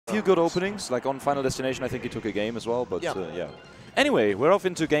few good openings. Like on Final Destination, I think he took a game as well. But yeah. Anyway, we're off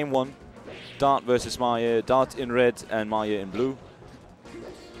into game 1. Dart versus Mahie. Dart in red and Mahie in blue.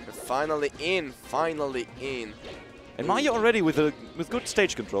 We're finally in. Finally in. And Mahie already with good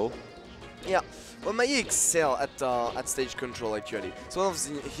stage control. Yeah. Well, Mahie excel at stage control actually. It's one of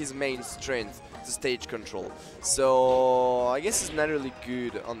his main strengths, the stage control. So I guess he's not really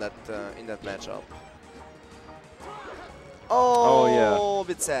good on that in that matchup. Oh yeah. A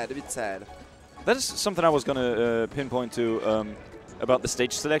bit sad. A bit sad. That is something I was gonna pinpoint to about the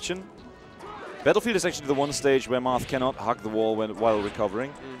stage selection. Battlefield is actually the one stage where Marth cannot hug the wall while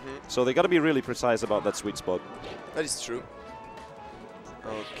recovering. So they got to be really precise about that sweet spot. That is true.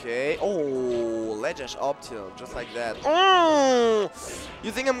 Okay. Oh, ledge dash up tilt, just like that. Oh!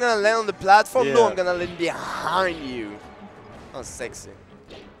 You think I'm gonna land on the platform? Yeah. No, I'm gonna land behind you. Oh, sexy.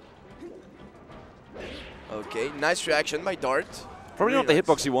 Okay, nice reaction by Dart. Probably Really not the nice.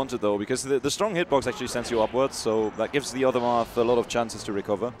 hitbox you wanted though, because the strong hitbox actually sends you upwards, so that gives the other Marth a lot of chances to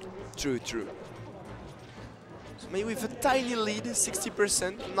recover. True, true. So maybe with a tiny lead,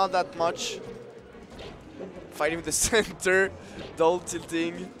 60%, not that much. Fighting with the center, down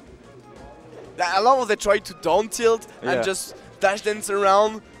tilting. I love how they try to down tilt and just dash dance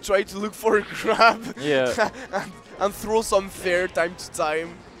around, try to look for a grab, and throw some fair time to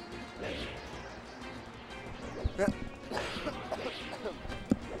time.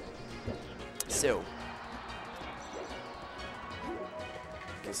 So.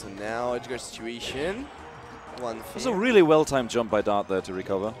 Okay, so now edge guard situation. One It was a really well-timed jump by Dart there to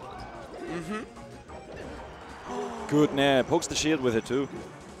recover. Good nair. Pokes the shield with it too.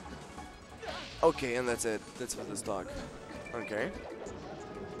 Okay, and that's it. That's for the stock. Okay.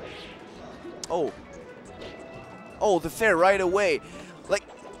 Oh. Oh, the fair right away. Like,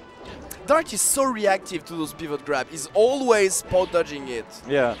 Dart is so reactive to those pivot grab. He's always spot dodging it.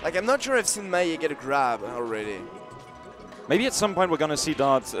 Yeah. Like, I'm not sure I've seen Mahie get a grab already. Maybe at some point we're gonna see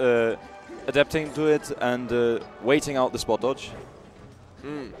Dart adapting to it and waiting out the spot dodge.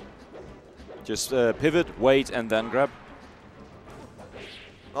 Just pivot, wait, and then grab.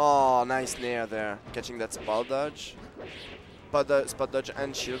 Oh, nice nair there. Catching that spot dodge. Spot dodge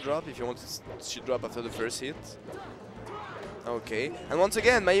and shield drop if you want to shield drop after the first hit. Okay. And once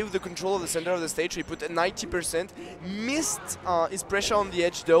again, Mahie with the control of the center of the stage. He put a 90%. Missed his pressure on the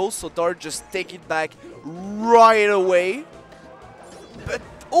edge though, so Dart just take it back right away. But,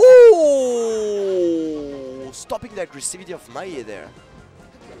 oh! Stopping the aggressivity of Mahie there.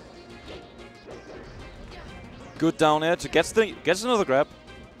 Good down air to gets another grab.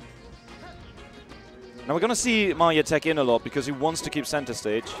 Now we're gonna see Mahie attack in a lot because he wants to keep center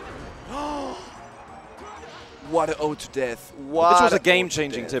stage. What a ode to death. What this was a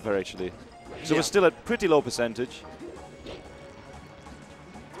game-changing tipper actually. So we're still at pretty low percentage.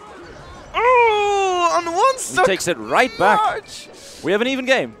 Oh, on one stock. He takes it right back. We have an even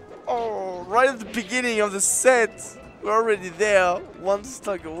game. Oh, right at the beginning of the set. We're already there. One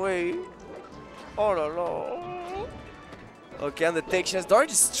stock away. Oh no no. Okay, and the take chance. Dart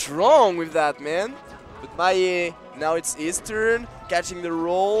is strong with that, man. But Mahie, now it's his turn. Catching the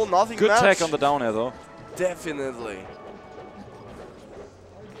roll, nothing Good much. tech on the down air though. Definitely.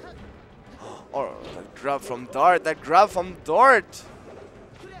 Oh, that grab from Dart. That grab from Dart.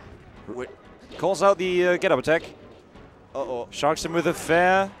 Wait. Calls out the get up attack. Uh-oh. Sharks him with a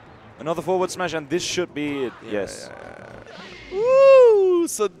fair. Another forward smash, and this should be it. Yes. Woo!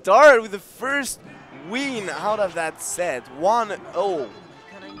 So Dart with the first win out of that set. 1-0.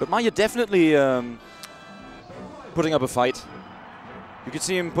 But Mahie definitely putting up a fight. You could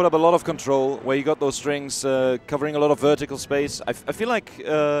see him put up a lot of control, where you got those strings covering a lot of vertical space. I feel like...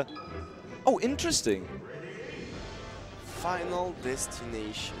 oh, interesting. Final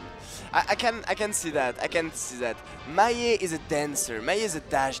destination. I can see that. I can see that. Mahie is a dancer. Mahie is a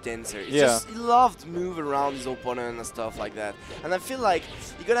dash dancer. It's just, he loved to move around his opponent and stuff like that. And I feel like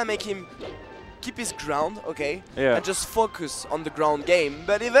you gotta make him keep his ground, okay? And just focus on the ground game.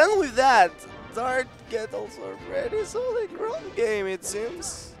 But even with that, Dart get also a pretty solid ground game, it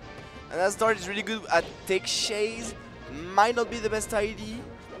seems. And as Dart is really good at take chase, might not be the best idea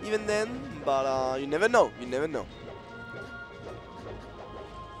even then, but you never know. You never know.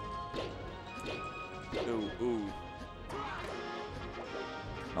 Ooh, ooh.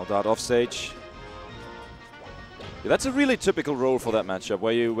 Now Dart off stage. Yeah, that's a really typical role for that matchup,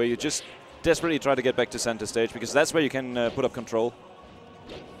 where you just desperately try to get back to center stage, because that's where you can put up control.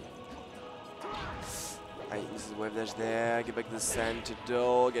 This is wave dash there, get back to the center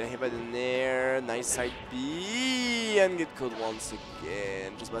though, get hit by the nair, nice side B, and get caught once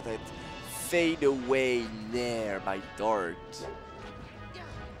again. Just about that fade away nair by Dart.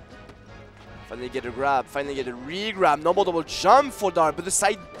 Finally get a grab, finally get a re-grab. Normal double jump for Dart, but the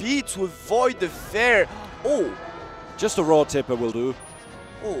side B to avoid the fair. Oh! Just a raw tipper will do.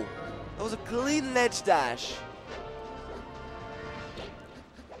 Oh, that was a clean ledge dash.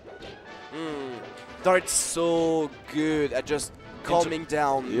 Dart's so good at just calming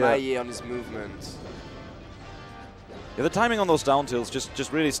down Mahie on his movement. Yeah, the timing on those down tilts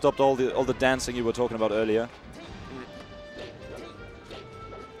just really stopped all the dancing you were talking about earlier.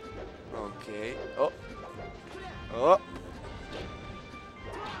 Okay. Oh. Oh.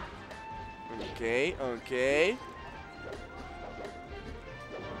 Okay. Okay.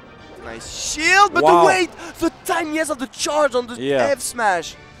 Nice shield, but the weight, the tiniest of the charge on the F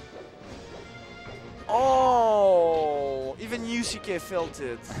smash. Oh, even UCK felt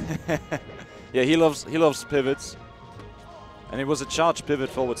it. Yeah, he loves pivots, and it was a charge pivot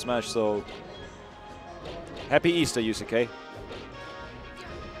forward smash. So happy Easter, UCK.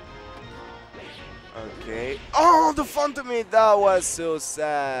 Okay. Oh, the Phantom hit, that was so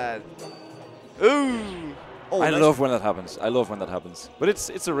sad. Ooh. Oh, I love when that happens. I love when that happens. But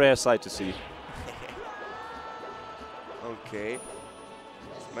it's a rare sight to see. Okay.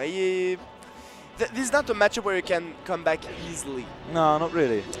 Mahie. This is not a matchup where you can come back easily. No, not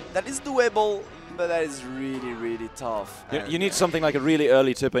really. That is doable, but that is really, really tough. You need something like a really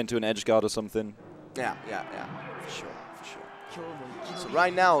early tipper into an edge guard or something. Yeah, yeah, yeah. For sure, for sure. So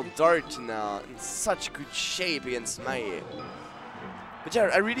right now, Dart now in such good shape against Mahie. But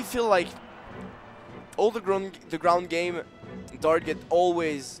yeah, I really feel like all the ground game, Dart get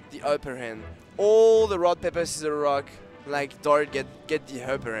always the upper hand. All the rock, paper, scissors, rock, like Dart get the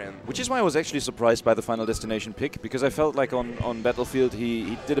upper hand. Which is why I was actually surprised by the Final Destination pick, because I felt like on Battlefield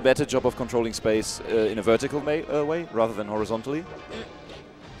he did a better job of controlling space in a vertical way rather than horizontally.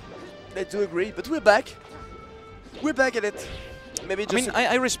 I do agree, but we're back. We're back at it. Maybe just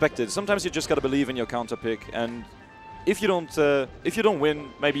I respect it. Sometimes you just gotta believe in your counter pick, and if you don't win,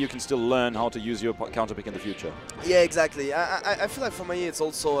 maybe you can still learn how to use your counter pick in the future. Yeah, exactly. I feel like for me it's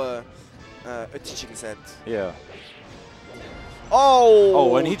also a teaching set. Yeah. Oh!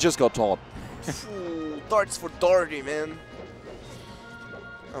 Oh, and he just got taught. Darts for Darty, man.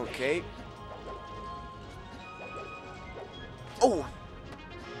 Okay. Oh!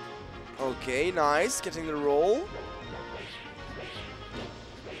 Okay, nice. Getting the roll.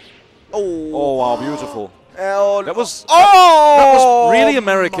 Oh! Oh, wow, beautiful. Oh, that was really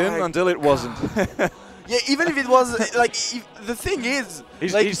American until it wasn't. Yeah, even if it was like, the thing is,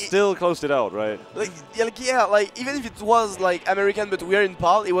 he still closed it out, right? Like even if it was like American, but we're in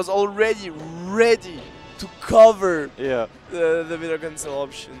PAL, it was already ready to cover the middle cancel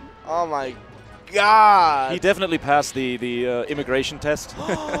option. Oh my god! He definitely passed the immigration test.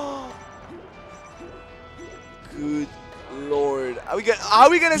 Good lord! Are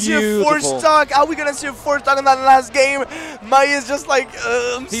we gonna see a force stock? Are we gonna see a force stock in that last game? Mahie is just like,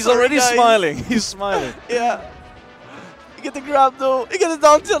 he's already smiling. He's smiling. Yeah. You get the grab though. You get the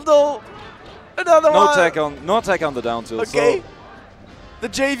down tilt though. Another one. No attack on the down tilt. Okay. So the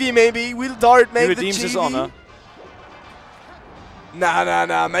JV maybe. Will Dart make the redeems JV? his honor.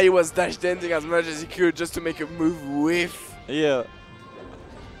 Nah. Mahie was dash dancing as much as he could just to make a move whiff. Yeah.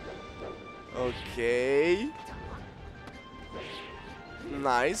 Okay.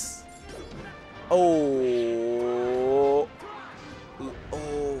 Nice. Oh.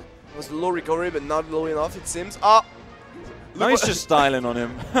 Oh. It was low recovery, but not low enough, it seems. Ah. Now he's just styling on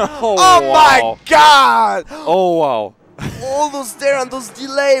him. Oh wow. My god! Oh wow. All those there and those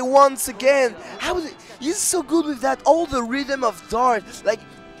delay once again. He's so good with that. All the rhythm of Dart. Like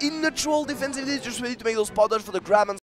in neutral defensively, just ready to make those pot dodge for the grab and